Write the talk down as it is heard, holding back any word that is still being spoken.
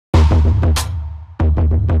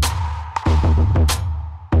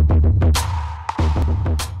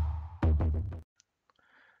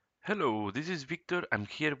Hello, this is Victor. I'm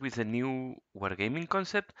here with a new wargaming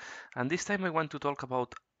concept, and this time I want to talk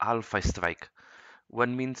about Alpha Strike. What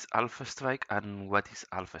means Alpha Strike and what is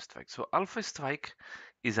Alpha Strike? So, Alpha Strike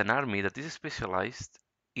is an army that is specialized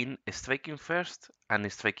in striking first and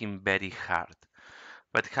striking very hard,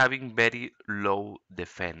 but having very low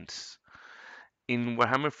defense. In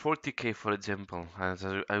Warhammer 40k, for example, as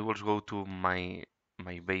I will go to my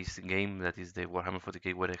base game, that is the Warhammer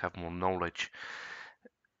 40k, where I have more knowledge.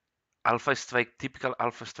 Typical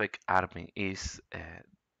Alpha Strike army is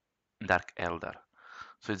Dark Eldar.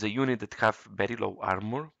 So it's a unit that have very low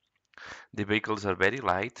armor. The vehicles are very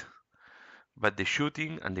light, but the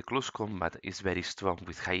shooting and the close combat is very strong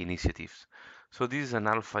with high initiatives. So this is an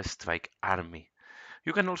Alpha Strike army.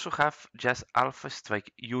 You can also have just Alpha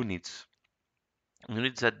Strike units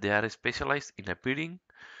that they are specialized in appearing,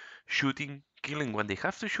 shooting, killing when they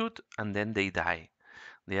have to shoot, and then they die.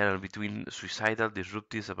 They are between suicidal,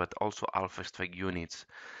 disruptives, but also Alpha Strike units.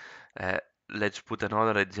 Uh, let's put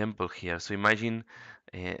another example here. So imagine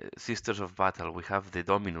Sisters of Battle. We have the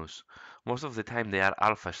Dominus. Most of the time they are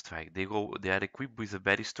Alpha Strike. They are equipped with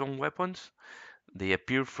very strong weapons. They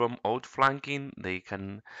appear from outflanking. They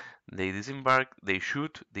disembark. They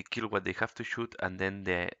shoot. They kill what they have to shoot, and then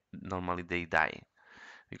normally they die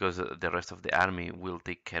because the rest of the army will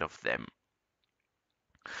take care of them.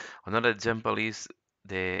 Another example is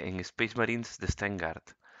in Space Marines the Vanguard.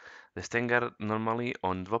 The Vanguard normally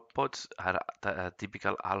on drop pods are a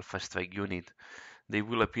typical Alpha Strike unit. They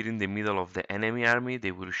will appear in the middle of the enemy army, they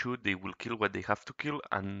will shoot, they will kill what they have to kill,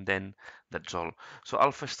 and then that's all. So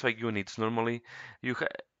Alpha Strike units normally you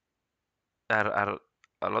are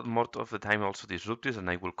a lot more of the time also disruptors, and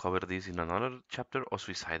I will cover this in another chapter, or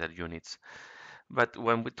suicidal units. But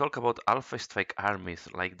when we talk about Alpha Strike armies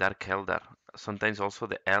like Dark Eldar, sometimes also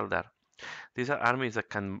the Eldar, these are armies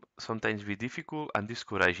that can sometimes be difficult and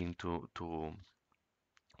discouraging to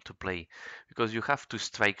play because you have to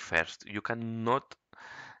strike first. You cannot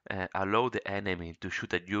allow the enemy to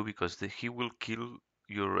shoot at you because he will kill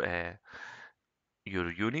your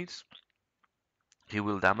units. He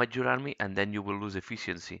will damage your army and then you will lose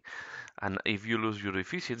efficiency. And if you lose your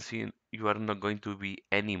efficiency, you are not going to be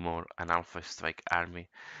anymore an Alpha Strike army.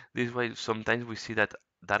 This is why sometimes we see that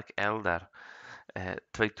Dark Eldar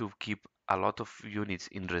try to keep a lot of units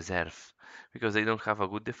in reserve because they don't have a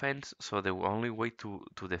good defense. So the only way to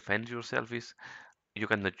defend yourself is you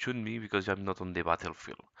cannot shoot me because I'm not on the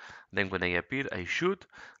battlefield. Then when I appear, I shoot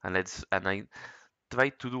and I try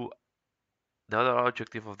to do the other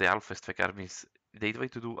objective of the Alpha Strike army is they try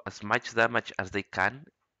to do as much damage as they can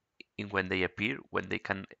in when they appear, when they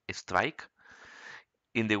can strike,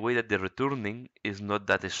 in the way that the returning is not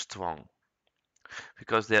that strong.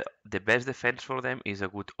 Because the best defense for them is a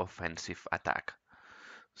good offensive attack.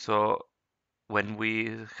 So when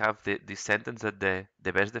we have the sentence that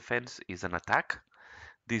the best defense is an attack,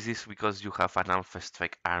 this is because you have an Alpha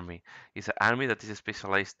Strike army. It's an army that is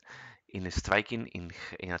specialized in striking,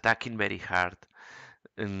 in attacking very hard,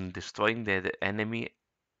 in destroying the enemy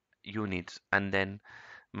units, and then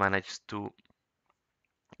manage to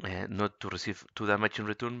not to receive too damage in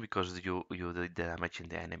return because you did the damage in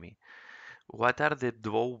the enemy. What are the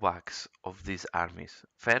drawbacks of these armies?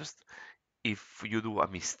 First, if you do a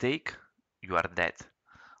mistake, you are dead.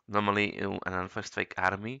 Normally, in an Alpha Strike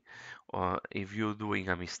army, or if you're doing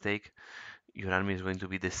a mistake, your army is going to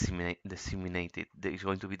be disseminated. It's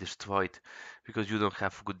going to be destroyed because you don't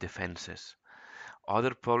have good defenses.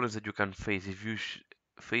 Other problems that you can face if you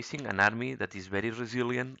facing an army that is very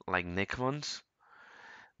resilient, like Necrons,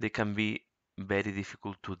 they can be very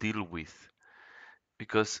difficult to deal with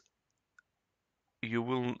because you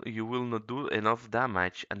will not do enough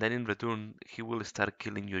damage, and then in return he will start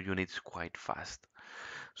killing your units quite fast.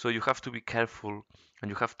 So you have to be careful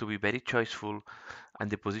and you have to be very choiceful,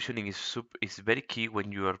 and the positioning is very key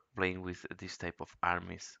when you are playing with this type of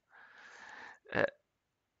armies. Uh,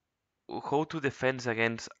 how to defend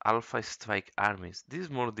against Alpha Strike armies? This is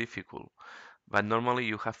more difficult, but normally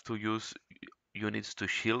you have to use units to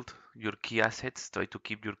shield your key assets, try to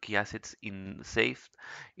keep your key assets in safe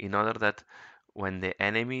in order that when the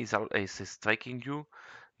enemy is striking you,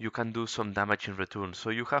 you can do some damage in return. So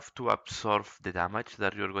you have to absorb the damage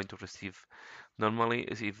that you're going to receive. Normally,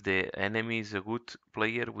 if the enemy is a good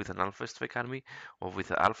player with an Alpha Strike army or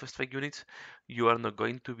with Alpha Strike units, you are not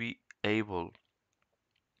going to be able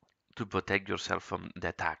to protect yourself from the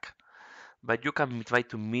attack. But you can try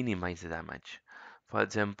to minimize the damage. For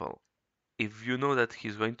example, if you know that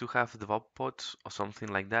he's going to have drop pods or something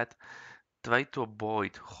like that, try to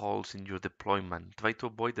avoid holes in your deployment. Try to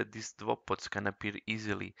avoid that these drop pods can appear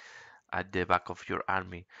easily at the back of your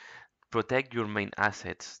army. protect your main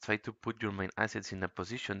assets. Try to put your main assets in a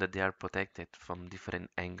position that they are protected from different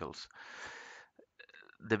angles.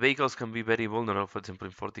 The vehicles can be very vulnerable, for example,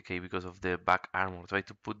 in 40k because of the back armor. Try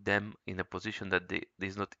to put them in a position that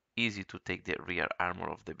it's not easy to take the rear armor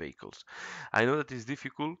of the vehicles. I know that it's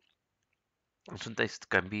difficult, and sometimes it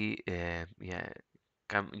can be, yeah,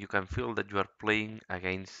 you can feel that you are playing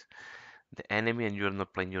against the enemy and you're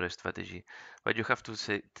not playing your strategy. But you have to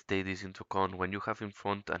take this into account when you have in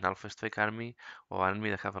front an Alpha Strike army or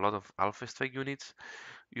army that have a lot of Alpha Strike units.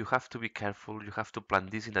 You have to be careful. You have to plan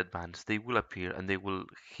this in advance. They will appear and they will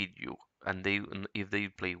hit you. And if they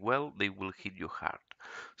play well, they will hit you hard.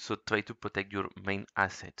 So try to protect your main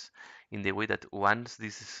assets in the way that once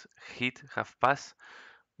this hit have passed,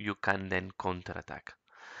 you can then counterattack.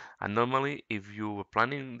 And normally, if you were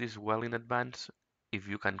planning this well in advance, if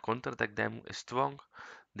you can counterattack them strong,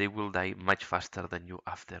 they will die much faster than you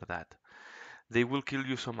after that. They will kill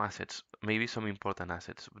you some assets, maybe some important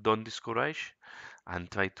assets. Don't discourage and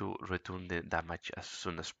try to return the damage as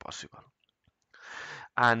soon as possible.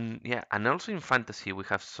 And yeah, and also in fantasy, we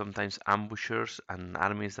have sometimes ambushers and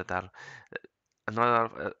armies that are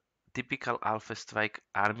another typical Alpha Strike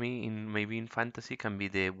army in maybe in fantasy can be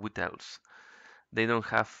the Wood Elves. They don't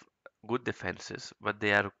have good defenses, but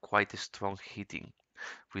they are quite strong hitting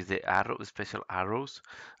with the special arrows,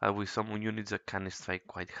 with some units that can strike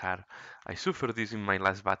quite hard. I suffered this in my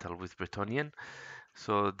last battle with Bretonnian,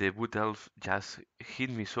 so the Wood Elf just hit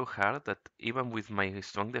me so hard that even with my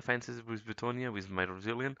strong defenses with Bretonnia, with my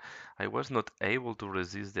Resilient, I was not able to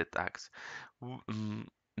resist the attacks.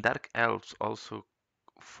 Dark Elves also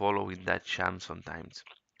follow in that charm sometimes.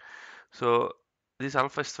 So this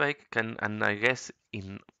Alpha Strike can, and I guess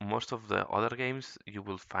in most of the other games, you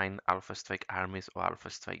will find Alpha Strike armies or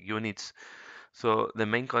Alpha Strike units. So the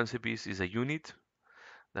main concept is a unit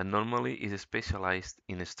that normally is specialized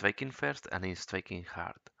in striking first and in striking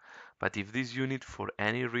hard. But if this unit for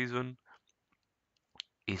any reason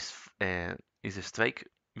is is a strike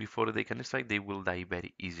before they can strike, they will die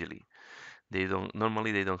very easily. They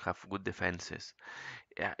don't have good defenses.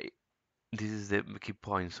 Yeah, this is the key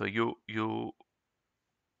point. So you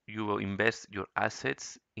will invest your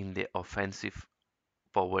assets in the offensive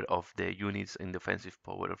power of the units, in the offensive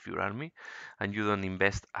power of your army, and you don't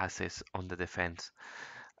invest assets on the defense.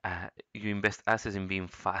 You invest assets in being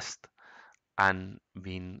fast and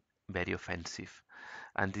being very offensive.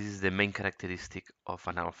 And this is the main characteristic of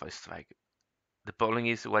an alpha strike. The problem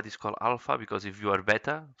is what is called alpha, because if you are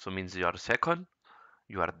beta, so means you are second,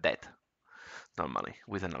 you are dead normally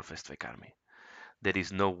with an alpha strike army. There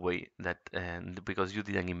is no way that because you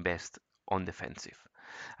didn't invest on defensive.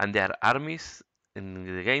 And there are armies in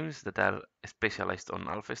the games that are specialized on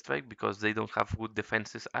Alpha Strike because they don't have good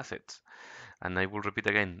defenses assets. And I will repeat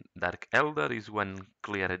again, Dark Elder is one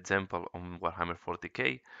clear example on Warhammer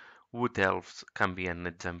 40k. Wood Elves can be an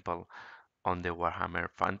example on the Warhammer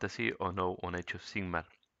Fantasy or no on Age of Sigmar.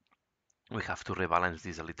 We have to rebalance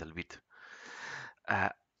this a little bit. Uh,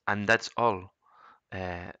 and that's all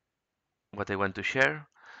what I want to share.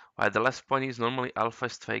 The last point is normally Alpha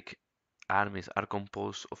Strike armies are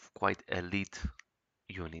composed of quite elite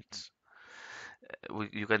units.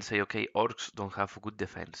 You can say, okay, orcs don't have good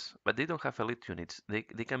defense, but they don't have elite units. They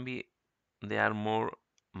can be, they are more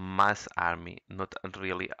mass army, not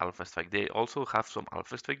really Alpha Strike. They also have some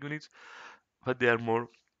Alpha Strike units, but they are more,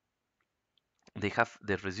 they have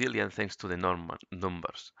the resilience thanks to the normal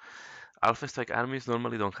numbers. Alpha Strike armies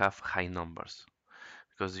normally don't have high numbers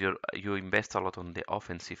because you invest a lot on the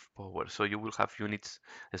offensive power. So you will have units,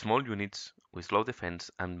 small units with low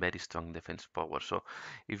defense and very strong defense power. So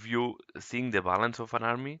if you think the balance of an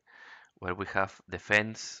army, where we have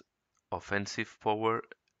defense, offensive power,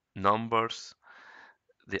 numbers,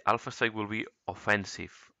 the Alpha Strike will be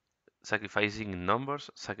offensive, sacrificing in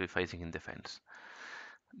numbers, sacrificing in defense.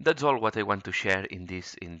 That's all what I want to share in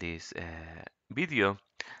this video,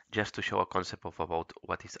 just to show a concept of about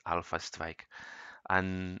what is Alpha Strike.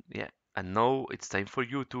 And yeah, and now it's time for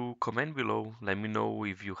you to comment below. Let me know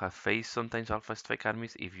if you have faced sometimes Alpha Strike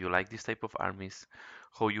armies, if you like this type of armies,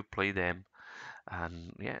 how you play them,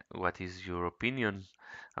 and yeah, what is your opinion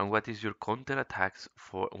and what is your counter attacks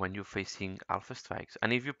for when you're facing Alpha Strikes.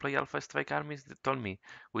 And if you play Alpha Strike armies, tell me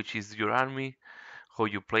which is your army, how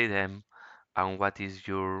you play them, and what is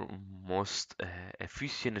your most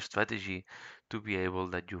efficient strategy to be able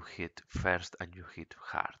that you hit first and you hit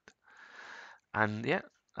hard. And yeah,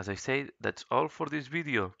 as I said, that's all for this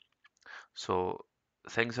video. So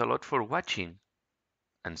thanks a lot for watching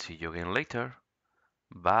and see you again later.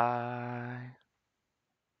 Bye.